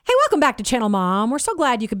back to Channel Mom. We're so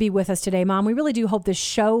glad you could be with us today, Mom. We really do hope this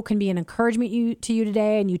show can be an encouragement to you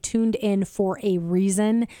today, and you tuned in for a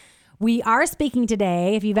reason. We are speaking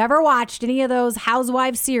today. If you've ever watched any of those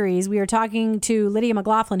Housewives series, we are talking to Lydia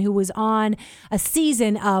McLaughlin, who was on a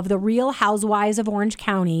season of The Real Housewives of Orange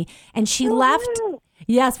County, and she left.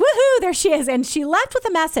 Yes, woohoo, there she is. And she left with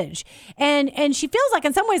a message. And she feels like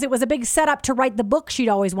in some ways it was a big setup to write the book she'd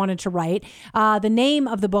always wanted to write. The name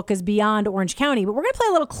of the book is Beyond Orange County. But we're going to play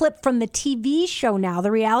a little clip from the TV show now, the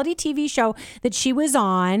reality TV show that she was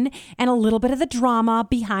on, and a little bit of the drama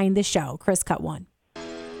behind the show. Chris, cut one.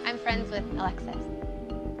 I'm friends with Alexis.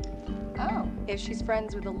 Oh, if she's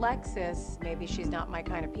friends with Alexis, maybe she's not my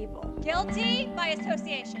kind of people. Guilty by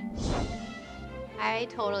association. I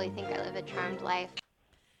totally think I live a charmed life.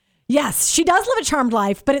 Yes, she does live a charmed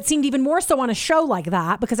life, but it seemed even more so on a show like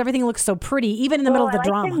that because everything looks so pretty, even in the middle of the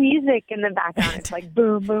drama. I like the music in the background. It's like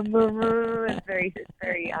boom, boom, boom, boom. It's very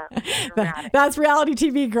dramatic. That's reality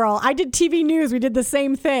TV, girl. I did TV news. We did the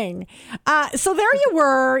same thing. So there you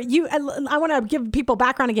were. I want to give people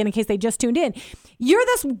background again in case they just tuned in. You're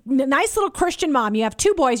this nice little Christian mom. You have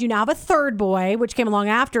two boys. You now have a third boy, which came along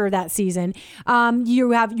after that season.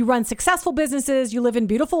 You run successful businesses. You live in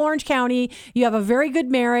beautiful Orange County. You have a very good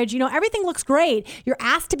marriage. You know, everything looks great. You're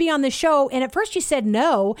asked to be on the show. And at first you said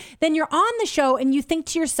no. Then you're on the show and you think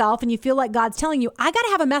to yourself and you feel like God's telling you, I got to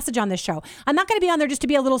have a message on this show. I'm not going to be on there just to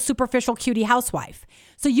be a little superficial cutie housewife.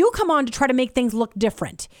 So you come on to try to make things look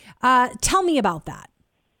different. Tell me about that.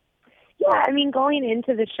 Yeah, I mean, going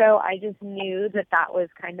into the show, I just knew that was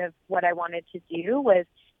kind of what I wanted to do, was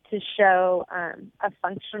to show a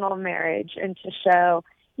functional marriage and to show,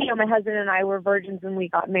 you know, my husband and I were virgins when we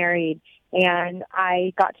got married, and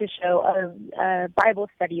I got to show a Bible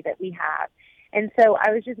study that we have. And so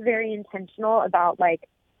I was just very intentional about, like,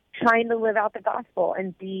 trying to live out the gospel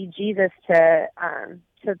and be Jesus to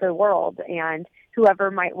the world and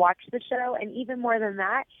whoever might watch the show. And even more than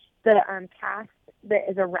that, the cast that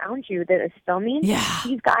is around you that is filming,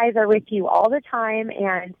 these guys are with you all the time,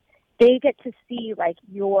 and they get to see, like,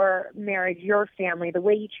 your marriage, your family, the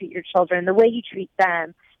way you treat your children, the way you treat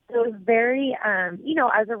them. So it was very, you know,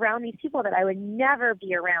 I was around these people that I would never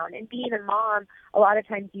be around. And being a mom, a lot of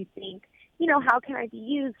times you think, you know, how can I be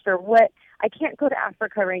used, or what? I can't go to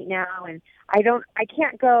Africa right now, and I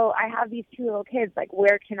can't go. I have these two little kids. Like,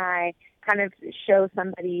 where can I kind of show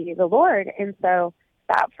somebody the Lord? And so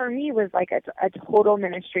that for me was like a total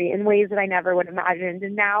ministry in ways that I never would have imagined.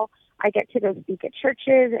 And now I get to go speak at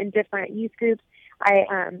churches and different youth groups.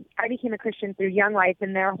 I became a Christian through Young Life,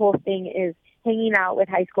 and their whole thing is hanging out with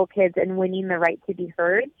high school kids and winning the right to be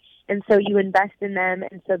heard. And so you invest in them,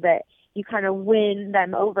 and so that you kind of win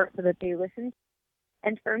them over so that they listen.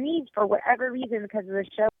 And for me, for whatever reason, because of the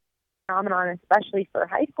show phenomenon, especially for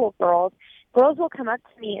high school girls will come up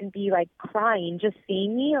to me and be like crying just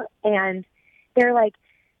seeing me, and they're like,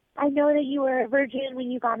 I know that you were a virgin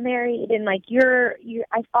when you got married, and like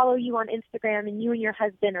I follow you on Instagram, and you and your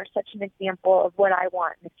husband are such an example of what I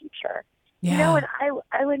want in the future. Yeah. You know, and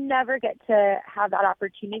I would never get to have that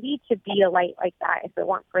opportunity to be a light like that if it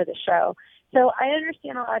weren't for the show. So I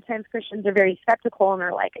understand a lot of times Christians are very skeptical and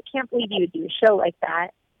are like, I can't believe you would do a show like that.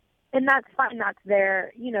 And that's fine. That's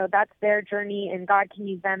their journey, and God can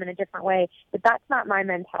use them in a different way. But that's not my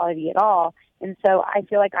mentality at all. And so I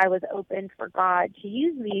feel like I was open for God to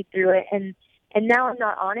use me through it. And now I'm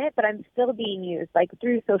not on it, but I'm still being used, like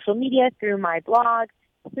through social media, through my blog,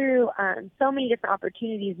 through so many different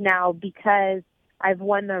opportunities now, because I've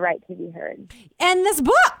won the right to be heard. And this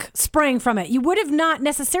book sprang from it. You would have not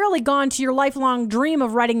necessarily gone to your lifelong dream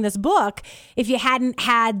of writing this book if you hadn't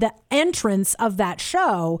had the entrance of that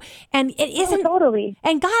show. And it isn't totally.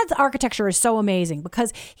 And God's architecture is so amazing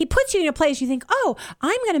because he puts you in a place you think, oh,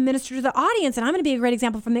 I'm going to minister to the audience and I'm going to be a great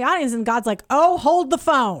example from the audience. And God's like, oh, hold the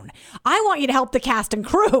phone. I want you to help the cast and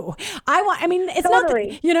crew. It's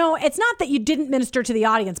totally. not that, it's not that you didn't minister to the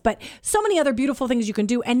audience, but so many other beautiful things you can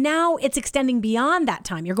do. And now it's extending beyond that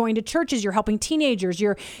time. You're going to churches, you're helping teenagers,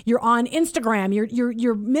 you're on Instagram,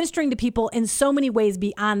 you're ministering to people in so many ways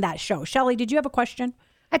beyond that show. Shelley, did you have a question?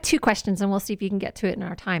 I have two questions, and we'll see if you can get to it in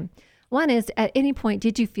our time. One is, at any point,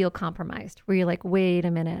 did you feel compromised? Were you like, wait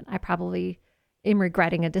a minute, I probably am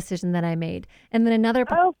regretting a decision that I made? And then another...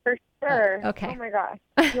 Oh, for sure. Okay. Oh my gosh.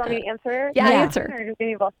 Do you want me to answer? Yeah, answer.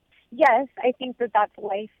 Yes, I think that's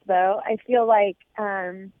life, though. I feel like...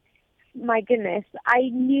 my goodness, I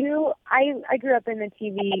knew I grew up in the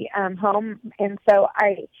TV home, and so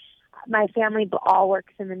my family all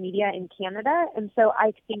works in the media in Canada, and so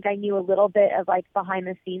I think I knew a little bit of like behind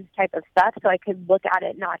the scenes type of stuff, so I could look at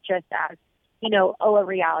it not just as a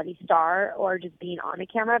reality star or just being on a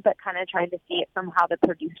camera, but kind of trying to see it from how the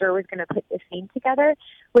producer was going to put the scene together,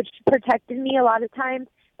 which protected me a lot of times,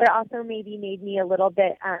 but also maybe made me a little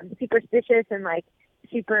bit superstitious and like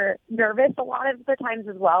super nervous a lot of the times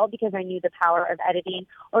as well, because I knew the power of editing,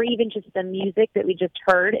 or even just the music that we just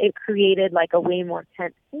heard. It created like a way more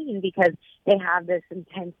tense scene because they have this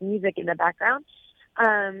intense music in the background.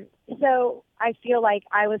 So I feel like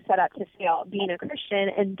I was set up to fail being a Christian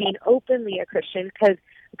and being openly a Christian, because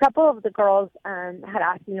a couple of the girls had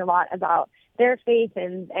asked me a lot about their faith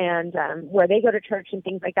and where they go to church and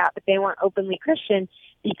things like that, but they weren't openly Christian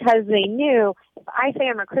because they knew if I say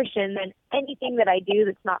I'm a Christian, then anything that I do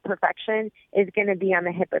that's not perfection is going to be I'm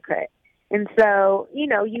a hypocrite. And so, you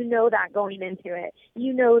know that going into it.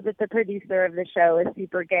 You know that the producer of the show is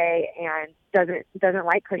super gay and doesn't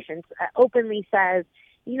like Christians. Openly says,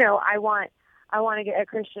 I want to get a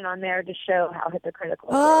Christian on there to show how hypocritical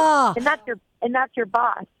it is. And that's your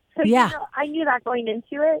boss. So yeah. I knew that going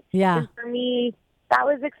into it. Yeah. And for me, that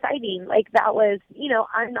was exciting. Like that was,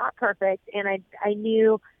 I'm not perfect, and I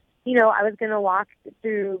knew, I was going to walk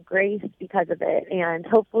through grace because of it, and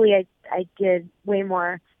hopefully I did way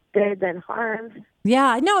more good than harm.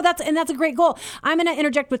 Yeah, no, that's a great goal. I'm going to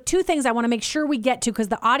interject with two things I want to make sure we get to, because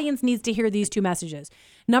the audience needs to hear these two messages.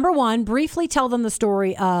 Number one, briefly tell them the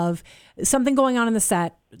story of something going on in the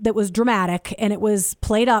set that was dramatic and it was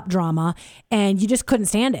played up drama and you just couldn't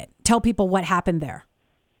stand it. Tell people what happened there.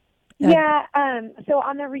 Yeah. So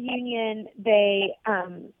on the reunion, they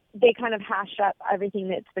kind of hashed up everything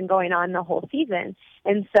that's been going on the whole season.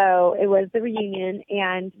 And so it was the reunion,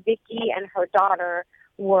 and Vicky and her daughter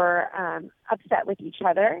were upset with each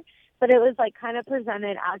other, but it was like kind of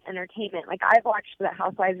presented as entertainment. Like I've watched the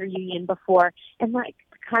Housewives reunion before, and like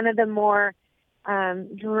kind of the more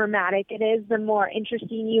dramatic it is, the more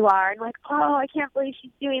interesting you are, and like, oh, I can't believe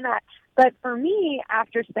she's doing that. But for me,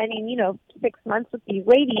 after spending 6 months with these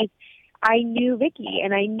ladies, I knew Vicky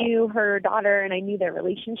and I knew her daughter and I knew their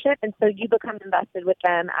relationship, and so you become invested with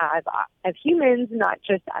them as humans, not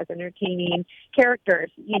just as entertaining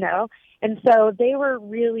characters, And so they were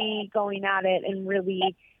really going at it and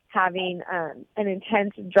really having an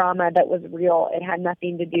intense drama that was real. It had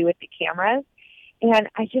nothing to do with the cameras, and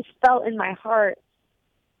I just felt in my heart,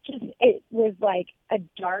 it was like a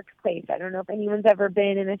dark place. I don't know if anyone's ever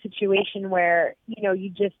been in a situation where you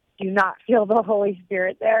just do not feel the Holy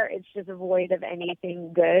Spirit there. It's just a void of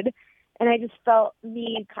anything good. And I just felt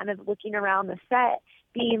me kind of looking around the set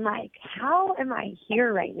being like, how am I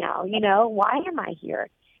here right now? Why am I here?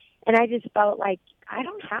 And I just felt like I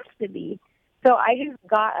don't have to be. So I just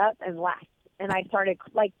got up and left. And I started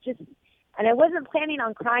and I wasn't planning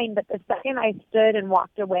on crying, but the second I stood and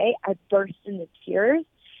walked away, I burst into tears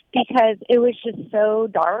because it was just so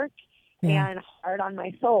dark. Yeah. And hard on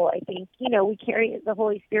my soul. I think, we carry the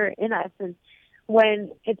Holy Spirit in us, and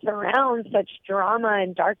when it's around such drama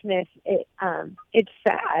and darkness, it's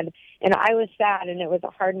sad. And I was sad, and it was a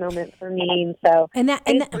hard moment for me. And so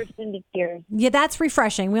I burst into tears. Yeah, that's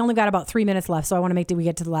refreshing. We only got about 3 minutes left, so I want to make sure we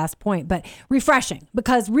get to the last point. But refreshing,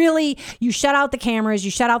 because really, you shut out the cameras,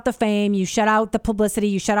 you shut out the fame, you shut out the publicity,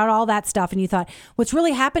 you shut out all that stuff, and you thought, what's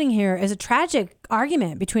really happening here is a tragic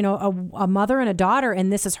argument between a mother and a daughter,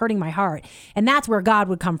 and this is hurting my heart. And that's where God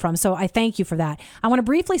would come from. So I thank you for that. I want to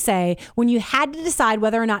briefly say, when you had to decide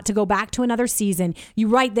whether or not to go back to another season, you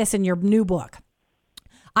write this in your new book.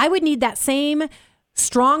 I would need that same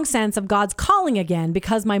strong sense of God's calling again,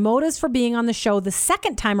 because my motives for being on the show the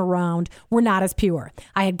second time around were not as pure.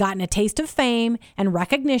 I had gotten a taste of fame and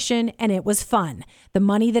recognition, and it was fun. The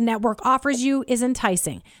money the network offers you is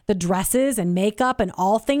enticing. The dresses and makeup and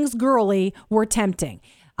all things girly were tempting.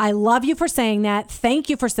 I love you for saying that. Thank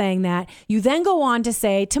you for saying that. You then go on to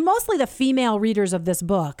say to mostly the female readers of this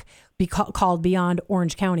book, called Beyond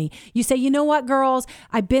Orange County, you say, you know what, girls,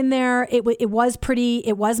 I've been there. It was pretty.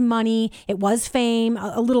 It was money. It was fame,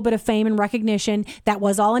 a little bit of fame and recognition. That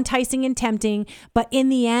was all enticing and tempting. But in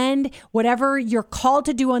the end, whatever you're called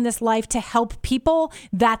to do in this life to help people,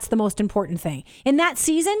 that's the most important thing. In that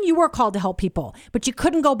season, you were called to help people, but you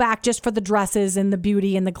couldn't go back just for the dresses and the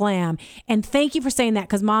beauty and the glam. And thank you for saying that,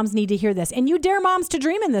 because moms need to hear this. And you dare moms to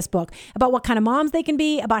dream in this book about what kind of moms they can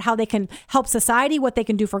be, about how they can help society, what they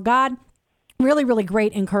can do for God. Really, really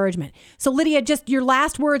great encouragement. So Lydia, just your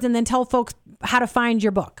last words, and then tell folks how to find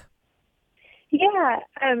your book. Yeah.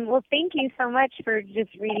 Well, thank you so much for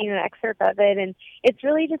just reading an excerpt of it. And it's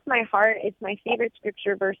really just my heart. It's my favorite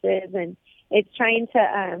scripture verses, and it's trying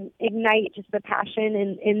to ignite just the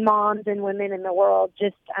passion in moms and women in the world,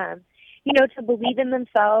 just to believe in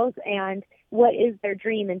themselves and what is their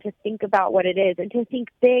dream, and to think about what it is, and to think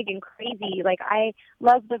big and crazy. Like, I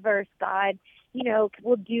love the verse, God,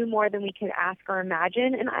 will do more than we could ask or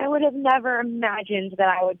imagine. And I would have never imagined that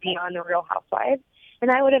I would be on The Real Housewives. And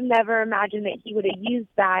I would have never imagined that he would have used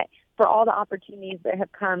that for all the opportunities that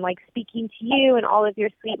have come, like speaking to you and all of your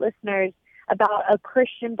sweet listeners about a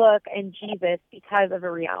Christian book and Jesus because of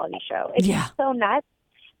a reality show. It's so nuts,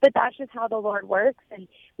 but that's just how the Lord works. And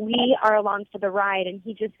we are along for the ride. And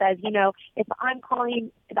he just says, if I'm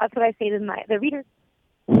calling, that's what I say to the readers'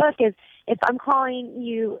 book is, if I'm calling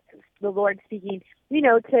you, the Lord speaking,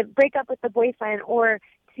 to break up with the boyfriend or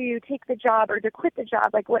to take the job or to quit the job,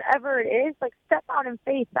 like whatever it is, like step out in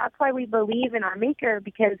faith. That's why we believe in our Maker,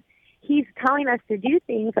 because he's telling us to do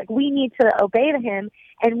things. Like, we need to obey to him,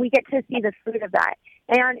 and we get to see the fruit of that.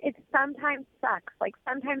 And it sometimes sucks. Like,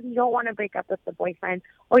 sometimes you don't want to break up with the boyfriend,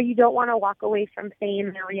 or you don't want to walk away from fame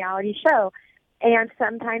in a reality show. And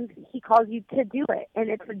sometimes he calls you to do it. And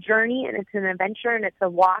it's a journey, and it's an adventure, and it's a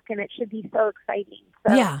walk, and it should be so exciting.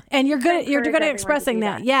 So and you're good at expressing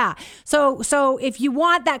that. Yeah. So if you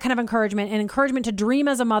want that kind of encouragement, and encouragement to dream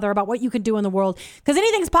as a mother about what you can do in the world, because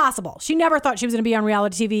anything's possible. She never thought she was going to be on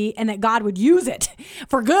reality TV and that God would use it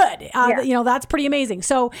for good. That's pretty amazing.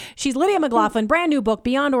 So she's Lydia McLaughlin, brand new book,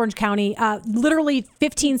 Beyond Orange County, literally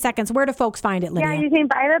 15 seconds. Where do folks find it, Lydia? Yeah, you can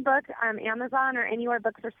buy the book on Amazon or anywhere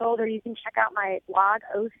books are sold, or you can check out my blog,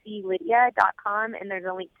 oclydia.com, and there's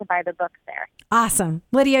a link to buy the book there. Awesome.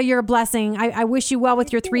 Lydia, you're a blessing. I wish you well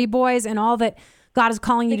with your 3 boys and all that God is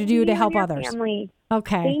calling you to do to help others. Family.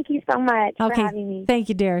 Okay. Thank you so much for having me. Thank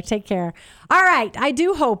you, dear. Take care. All right. I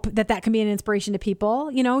do hope that can be an inspiration to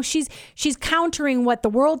people. She's countering what the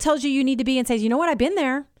world tells you need to be and says, you know what, I've been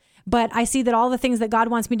there. But I see that all the things that God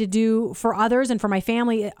wants me to do for others and for my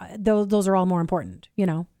family, those are all more important,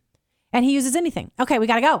 And he uses anything. Okay, we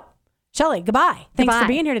got to go. Shelley, goodbye. Thanks for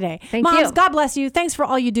being here today. Thank you. God bless you. Thanks for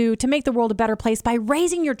all you do to make the world a better place by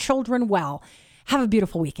raising your children well. Have a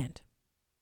beautiful weekend.